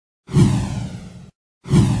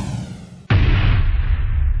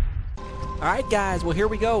Alright guys, well here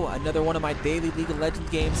we go, another one of my daily League of Legends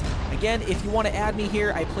games. Again, if you want to add me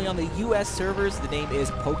here, I play on the US servers. The name is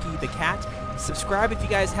Pokey the Cat. Subscribe if you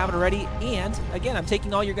guys haven't already, and again, I'm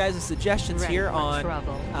taking all your guys' suggestions here on,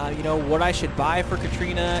 you know, what I should buy for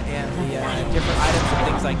Katarina and the different items and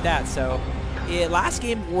things like that. So, last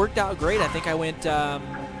game worked out great. I think I went,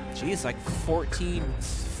 geez, like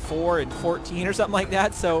 14-4 and 14 or something like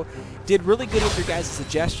that. So, did really good with your guys'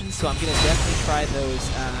 suggestions. So I'm gonna definitely try those.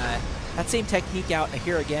 That same technique out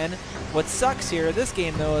here again. What sucks here, this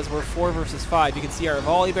game though, is we're 4 versus 5. You can see our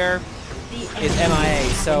volley bear is MIA,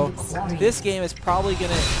 so this game is probably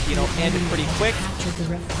gonna, you know, end it pretty quick.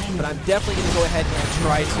 But I'm definitely gonna go ahead and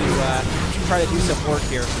try to do some work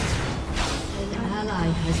here.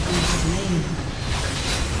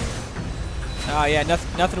 Oh yeah,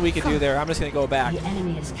 nothing we could do there. I'm just gonna go back.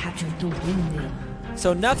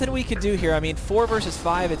 So nothing we could do here. I mean, 4 versus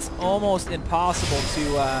 5, it's almost impossible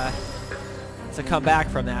to come back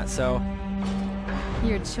from that. So,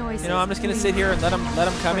 your choice. You know, I'm just gonna sit here and let them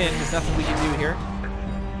come in. There's nothing we can do here.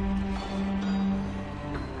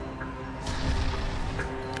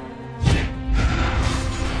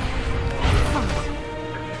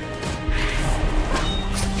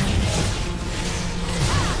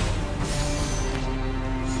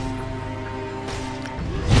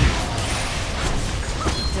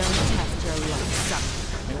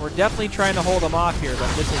 We're definitely trying to hold them off here, but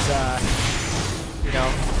this is, you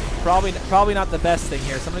know, probably not the best thing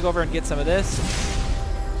here. So I'm gonna go over and get some of this.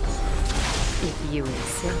 If you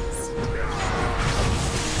insist.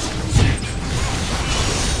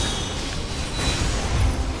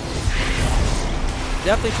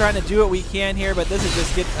 Definitely trying to do what we can here, but this is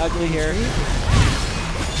just getting ugly here.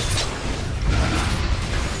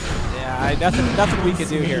 Yeah, nothing we can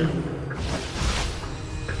do here.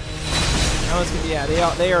 Yeah,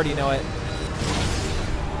 they already know it.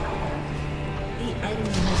 The enemy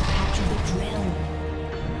has captured the drill.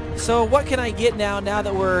 So what can I get now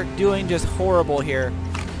that we're doing just horrible here?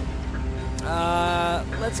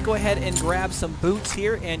 Let's go ahead and grab some boots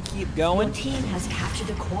here and keep going. Your team has captured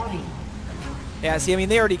the quarry. Yeah, see, I mean,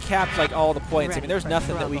 they already capped like all the points. I mean, there's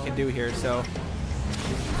nothing that we can do here, so.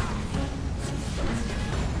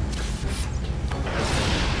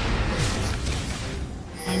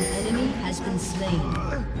 Has been slain.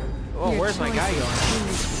 Oh, where's my guy going?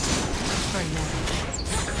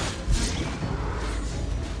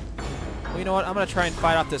 Well, you know what? I'm going to try and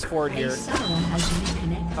fight off this horde here.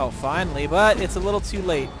 Oh, finally, but it's a little too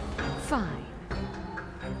late. Fine.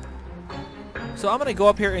 So I'm going to go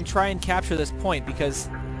up here and try and capture this point because,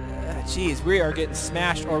 geez, we are getting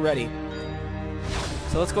smashed already.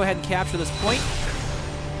 So let's go ahead and capture this point.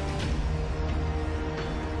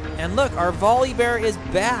 And look, our volley bear is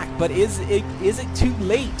back, but is it too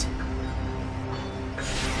late? I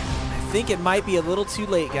think it might be a little too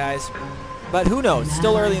late, guys. But who knows? It's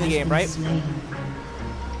still early in the game, right?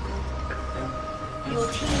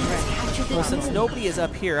 Well, since nobody is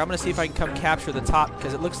up here, I'm going to see if I can come capture the top,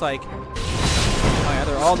 because it looks like, oh yeah,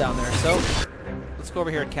 they're all down there. So let's go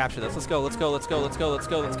over here and capture this. Let's go, let's go, let's go, let's go, let's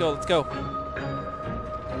go, let's go, let's go.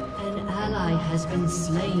 An ally has been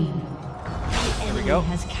slain. There we go.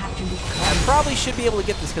 I probably should be able to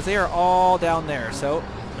get this because they are all down there. So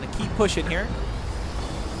I'm going to keep pushing here.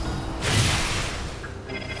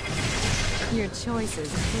 Your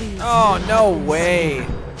choices, please. Oh, no way.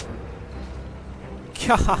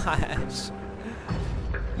 Gosh.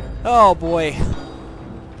 Oh, boy.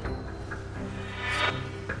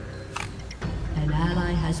 An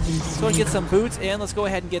ally has been slain. Let's go and get some boots, and let's go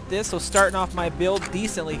ahead and get this. So starting off my build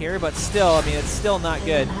decently here, but still, I mean, it's still not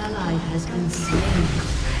good. An ally has been slain.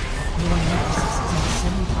 Your next is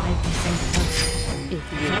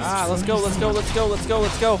 75% health. Ah, let's go, let's go, let's go, let's go,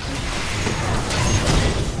 let's go.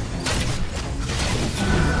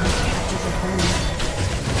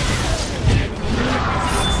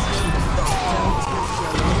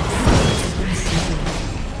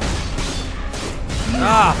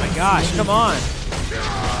 Ah, my gosh, come on.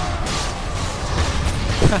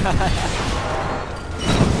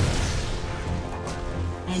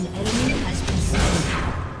 An enemy has been slain.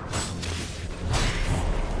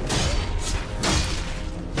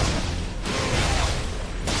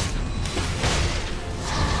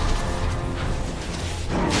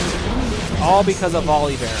 All because of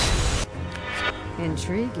volley bear.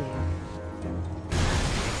 Intriguing.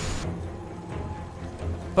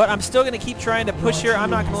 But I'm still going to keep trying to push here. I'm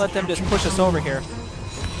not going to let them just push us over here.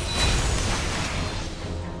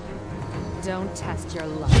 Don't test your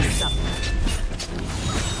luck.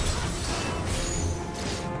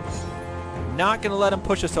 Not going to let them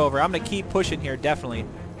push us over. I'm going to keep pushing here, definitely.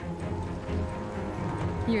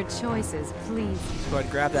 Your choices, please. Let's go ahead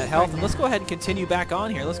and grab that health, and let's go ahead and continue back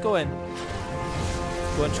on here. Let's go ahead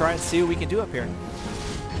and try and see what we can do up here. An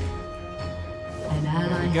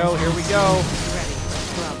ally Here we go, here we go. Ready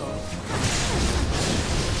for trouble.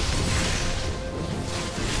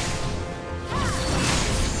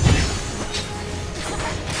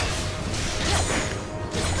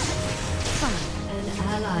 An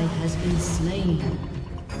ally has been slain.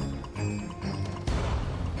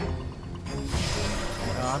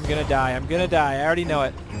 Oh, I'm gonna die. I'm gonna die. I already know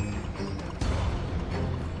it.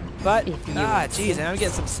 But geez, I'm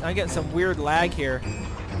getting some weird lag here.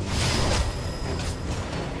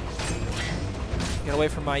 Get away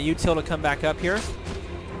from my util to come back up here.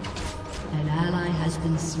 An ally has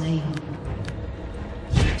been slain.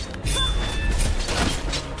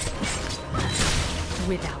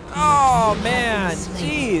 Without Oh man,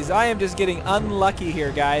 jeez, I am just getting unlucky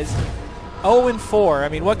here, guys. 0-4. I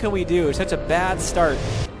mean, what can we do? It's such a bad start.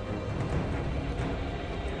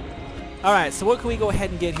 All right, so what can we go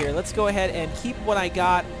ahead and get here? Let's go ahead and keep what I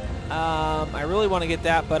got. I really want to get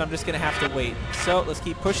that, but I'm just gonna have to wait. So let's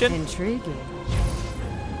keep pushing. intriguing.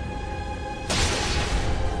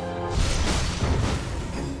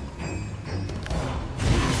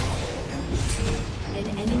 An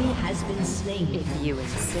enemy has been slain. If you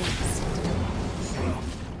insist.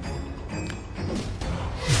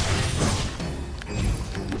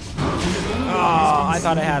 Oh, I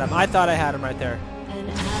thought I had him. I thought I had him right there. An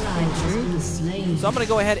ally has been slain. So I'm going to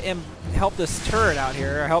go ahead and help this turret out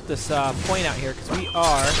here, or help this point out here, because we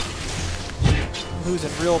are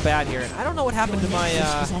losing real bad here. And I don't know what happened to my,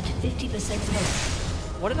 is at 50%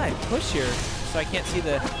 health. what did I push here? So I can't see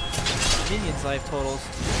the minions' life totals.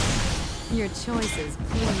 Your choices,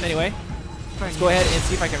 please. Anyway, let's go ahead and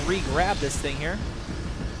see if I can re-grab this thing here.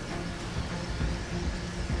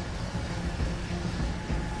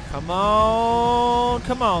 Come on,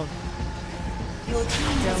 come on. Your team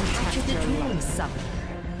Don't has captured test the your dragon. luck, summoner.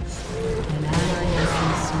 An ally has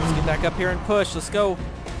been Let's slain. get back up here and push. Let's go.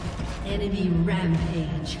 Enemy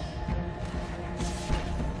rampage.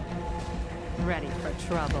 Ready for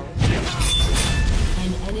trouble.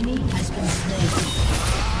 An enemy has been slain.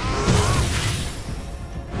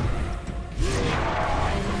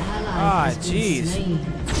 An ally has been jeez. slain.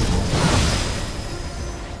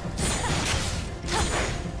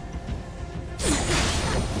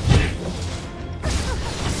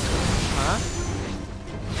 Huh?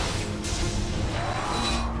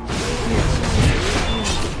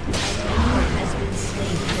 Enemy has been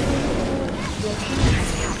slain. Your team has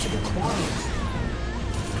captured a quarry.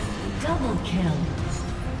 Double kill.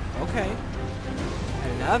 Okay. I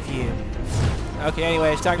love you. Okay, anyway,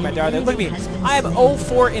 I was talking about Darth. Look at me. I am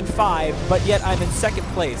 0-4-5, but yet I'm in second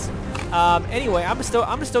place. Anyway, I'm still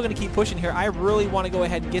going to keep pushing here. I really want to go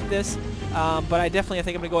ahead and get this, but I think I'm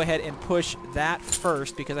going to go ahead and push that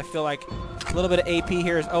first because I feel like a little bit of AP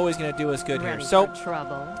here is always going to do us good here. Ready So for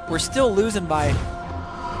trouble. we're still losing by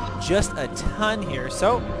just a ton here.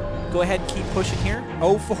 So go ahead and keep pushing here.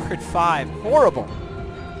 0-4-5. Horrible.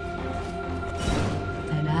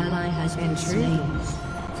 An ally has been slain.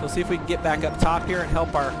 So let's see if we can get back up top here and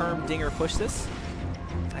help our Hermdinger push this.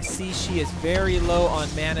 I see she is very low on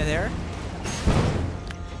mana there.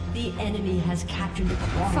 The enemy has captured the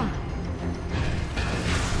quarry. Fine.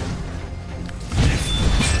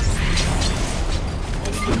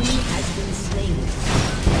 An enemy has been slain.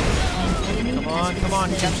 An enemy has been Come on,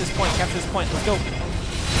 slain. capture this point, let's go. I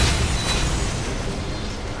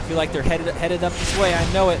feel like they're headed up this way, I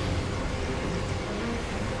know it.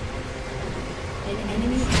 An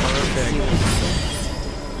enemy has been slain.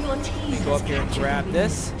 Your team Let me has go up here and captured grab the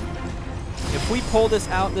this. If we pull this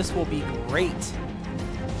out, this will be great. Don't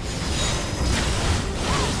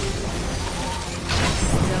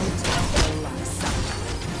test your luck, summoner.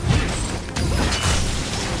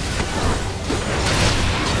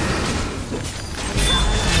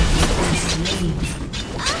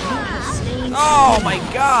 Oh my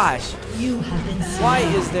gosh! You have been slain. Why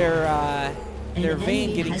is their An vein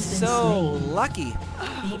enemy getting has been so slain. lucky?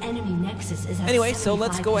 The enemy nexus is at Anyway, so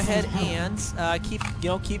let's go 75% ahead health. and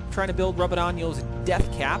keep trying to build Rabadonio's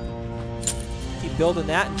death cap. Keep building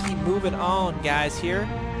that and keep moving on, guys. Here,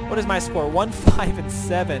 what is my score?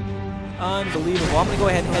 1-5-7. Unbelievable. I'm gonna go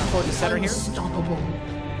ahead and head toward the center here. Unstoppable.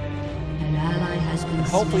 An ally has been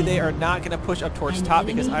Hopefully, they slain. are not gonna push up towards An top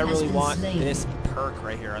because enemy I has really been want slain. this perk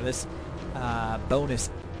right here, or this bonus,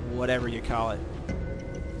 whatever you call it.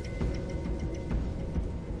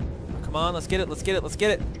 Come on, let's get it. Let's get it. Let's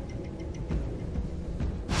get it. An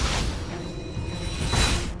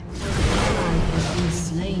ally has been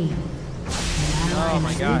slain. An ally Oh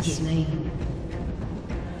my has been gosh. slain.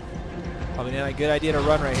 Probably not a good idea to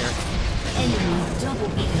run right here. Enemy double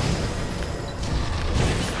kill.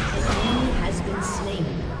 An enemy has been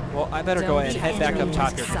slain. Well, I better go ahead and head back up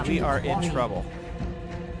top here because we are in trouble.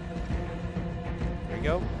 There we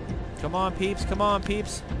go. Come on, peeps. Come on,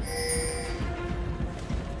 peeps.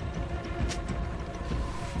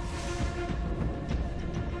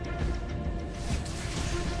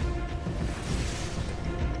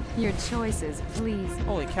 Your choices, please.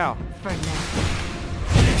 Holy cow. For now.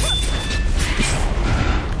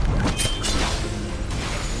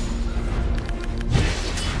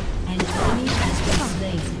 An enemy has been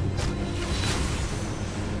slain.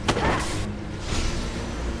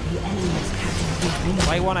 The enemy has captured the ring.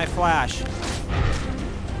 Why won't I flash?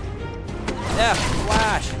 F,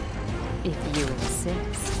 flash. If you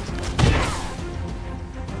insist.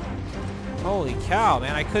 Holy cow,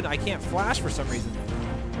 man. I can't flash for some reason.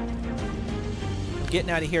 I'm getting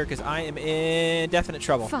out of here because I am in definite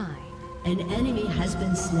trouble. Fine. An enemy has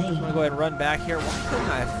been slain. I'm gonna go ahead and run back here. Why couldn't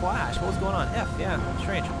I flash? What was going on? F, yeah,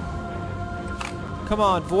 strange. Come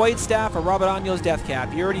on, Void Staff or Rabadonio's Death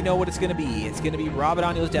Cap. You already know what it's gonna be. It's gonna be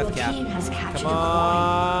Rabadonio's Death Cap. Your team has captured Come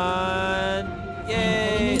on.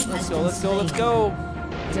 Yay. Let's go, let's go, let's go.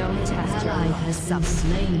 Don't An test your ally luck. has been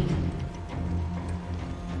slain.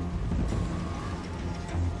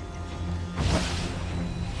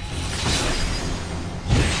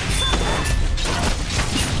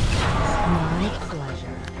 My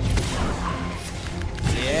pleasure.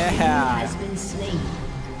 Yeah. Has been slain.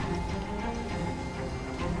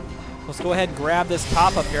 Let's go ahead and grab this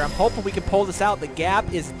top up here. I'm hoping we can pull this out. The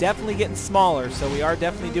gap is definitely getting smaller, so we are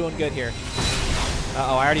definitely doing good here.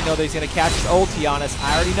 Uh-oh, I already know that he's going to catch his ulti on us.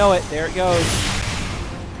 I already know it. There it goes.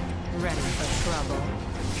 Ready for trouble.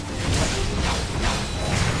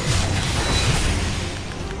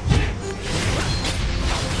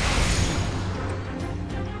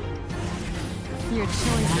 Your An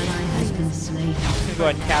choices, ally has been slain. I'm going to go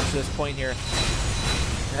ahead and capture this point here.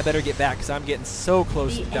 I better get back because I'm getting so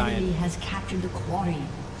close The to dying. enemy has captured the quarry.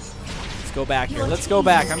 Let's go back here. Let's go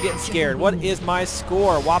back. I'm getting scared. What is my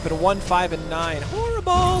score? Whopping 1, 5, and 9.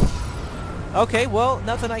 Horrible. Okay, well,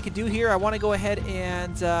 nothing I can do here. I want to go ahead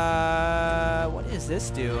and what does this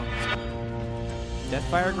do?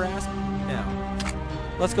 Deathfire Grasp? No.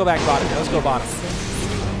 Let's go back bottom here. Let's go bottom.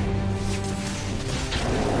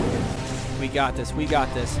 We got this. We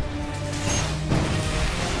got this.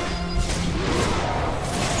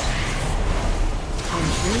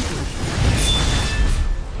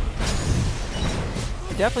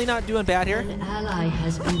 Definitely not doing bad here. An ally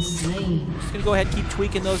has been slain. Just gonna go ahead and keep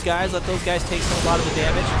tweaking those guys. Let those guys take a lot of the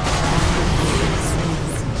damage.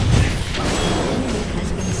 Enemy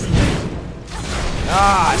has been slain.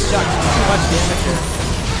 Ah, shucks. Too much damage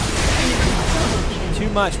here.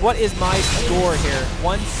 Too much. What is my score here?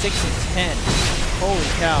 1, 6, and 10. Holy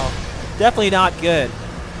cow. Definitely not good.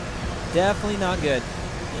 Definitely not good.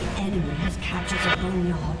 The enemy has captured the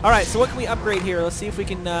boneyard. All right, so what can we upgrade here? Let's see if we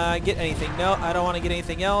can get anything. No, I don't want to get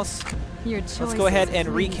anything else. Your choices, Let's go ahead and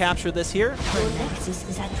please. recapture this here. Your Nexus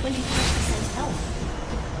is at 25% health.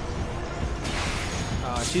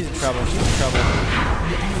 Oh, she's in trouble. She's in trouble.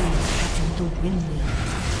 The enemy has captured the windmill.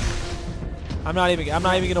 I'm not even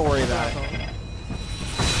gonna worry about it.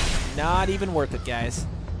 Not even worth it, guys.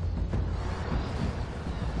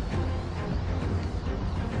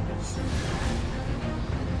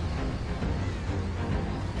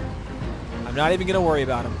 I'm not even gonna worry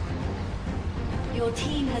about him. Your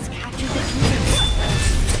team has captured the windmill.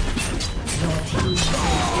 Your team has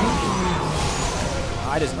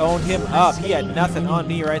I just owned him up. He had nothing on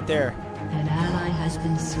me right there. an ally has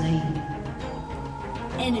been slain.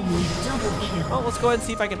 Enemy double kill. Well, let's go ahead and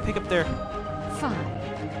see if I can pick up their Fine.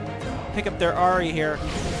 Ari here.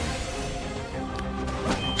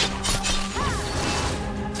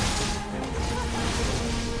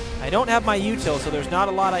 I don't have my util, so there's not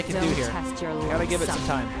a lot I can do Don't here. test your luck. Gotta give it some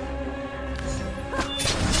time.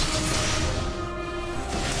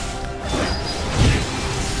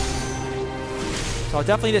 So I'll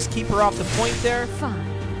definitely just keep her off the point there. Fine.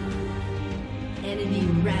 Enemy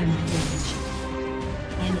rampage.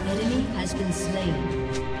 An enemy has been slain.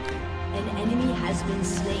 An enemy has been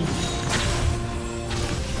slain.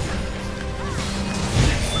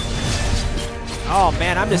 Oh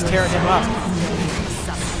man, I'm just tearing him up.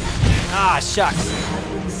 Ah, shucks. Have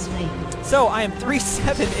been slain. So I am 3,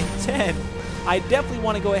 7, and 10. I definitely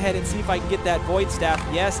want to go ahead and see if I can get that Void Staff.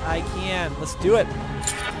 Yes, I can. Let's do it.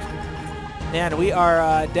 Man, we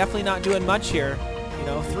are definitely not doing much here. You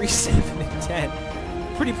know, 3, 7, and 10.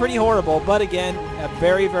 Pretty horrible. But again, a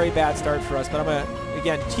very, very bad start for us. But I'm gonna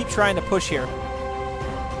again keep trying to push here.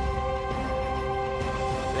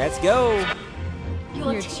 Let's go.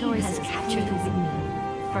 Your Your team choice has is captured the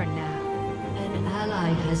windmill. For now. An ally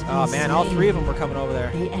has been Oh man, all slain. 3 of them were coming over there.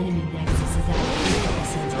 The enemy nexus is at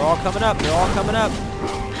 50%. They're all coming up. They're all coming up.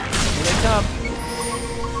 Here they come.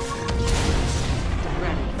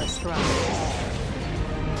 Ready for struggle.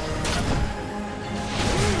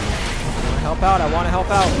 I want to help out. I want to help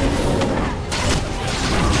out.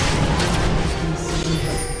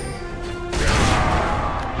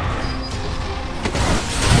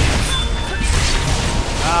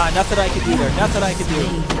 Ah, nothing I can do there. Nothing I can do.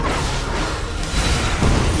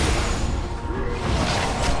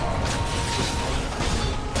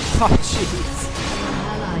 Oh, jeez.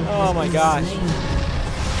 Oh, my gosh. An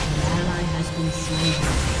ally has been slain.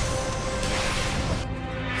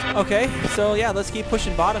 Okay, so yeah, let's keep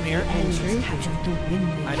pushing bottom here. Enemy has captured the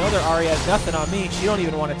windmill. I know their Ari has nothing on me. She don't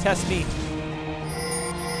even want to test me.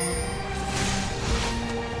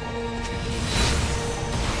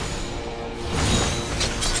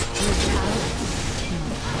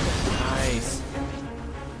 Nice.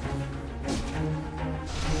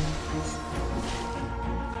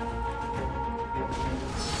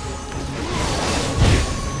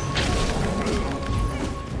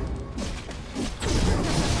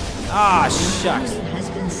 Ah, shucks. Enemy has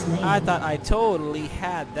been slain. I thought I totally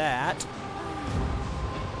had that.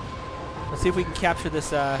 Let's see if we can capture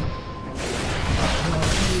this,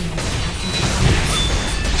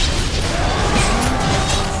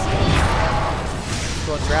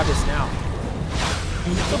 Go and grab this now.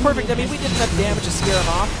 So perfect. I mean, we did enough damage to scare him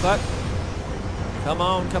off, but come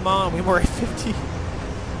on, come on. We were at 50.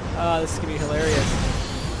 This is gonna be hilarious.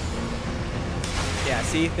 Yeah,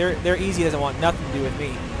 see, they're easy. Doesn't want nothing to do with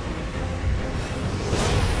me.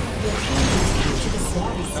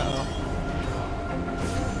 Uh-oh.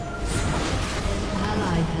 An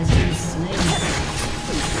ally has been slain.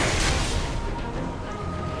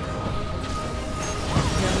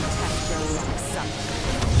 Don't test your luck, son.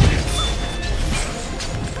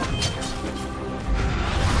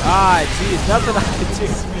 Ah, geez, nothing I could do.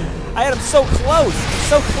 I had him so close,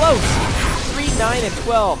 so close. 3, 9, and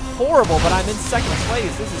 12. Horrible, but I'm in second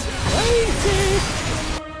place. This is crazy.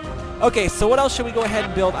 Okay, so what else should we go ahead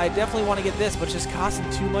and build? I definitely want to get this, but it's just costing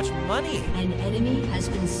too much money. An enemy has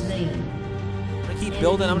been slain. I'm gonna keep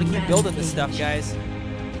building. I'm gonna keep building this stuff, guys.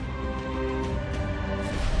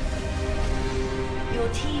 Your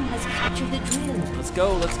team has captured the drill. Let's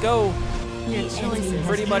go. Let's go. Your The choice enemy is has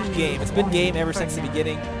Pretty much captured game. the It's been game ever For since the now.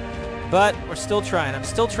 beginning, but we're still trying. I'm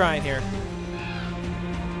still trying here.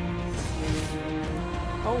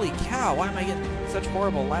 Holy cow! Why am I getting such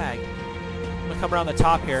horrible lag? I'm gonna come around the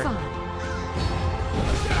top here. fun.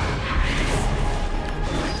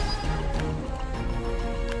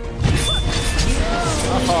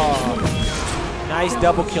 Oh, nice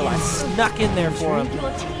double kill. I snuck in there for him.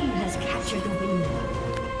 Your team has captured the windmill.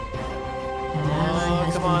 An ally Oh,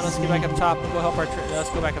 has come been on, let's get back up slain. top. We'll go help our. Let's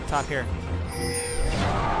go back up top here.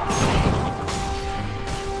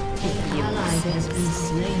 An ally has been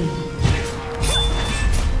slain.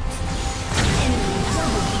 Enemy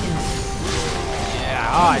double kill.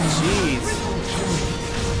 Yeah. Oh, jeez.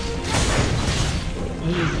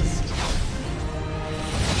 Aced.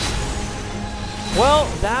 Well,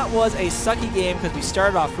 that was a sucky game because we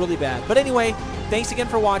started off really bad. But anyway, thanks again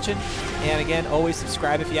for watching. And again, always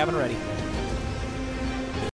subscribe if you haven't already.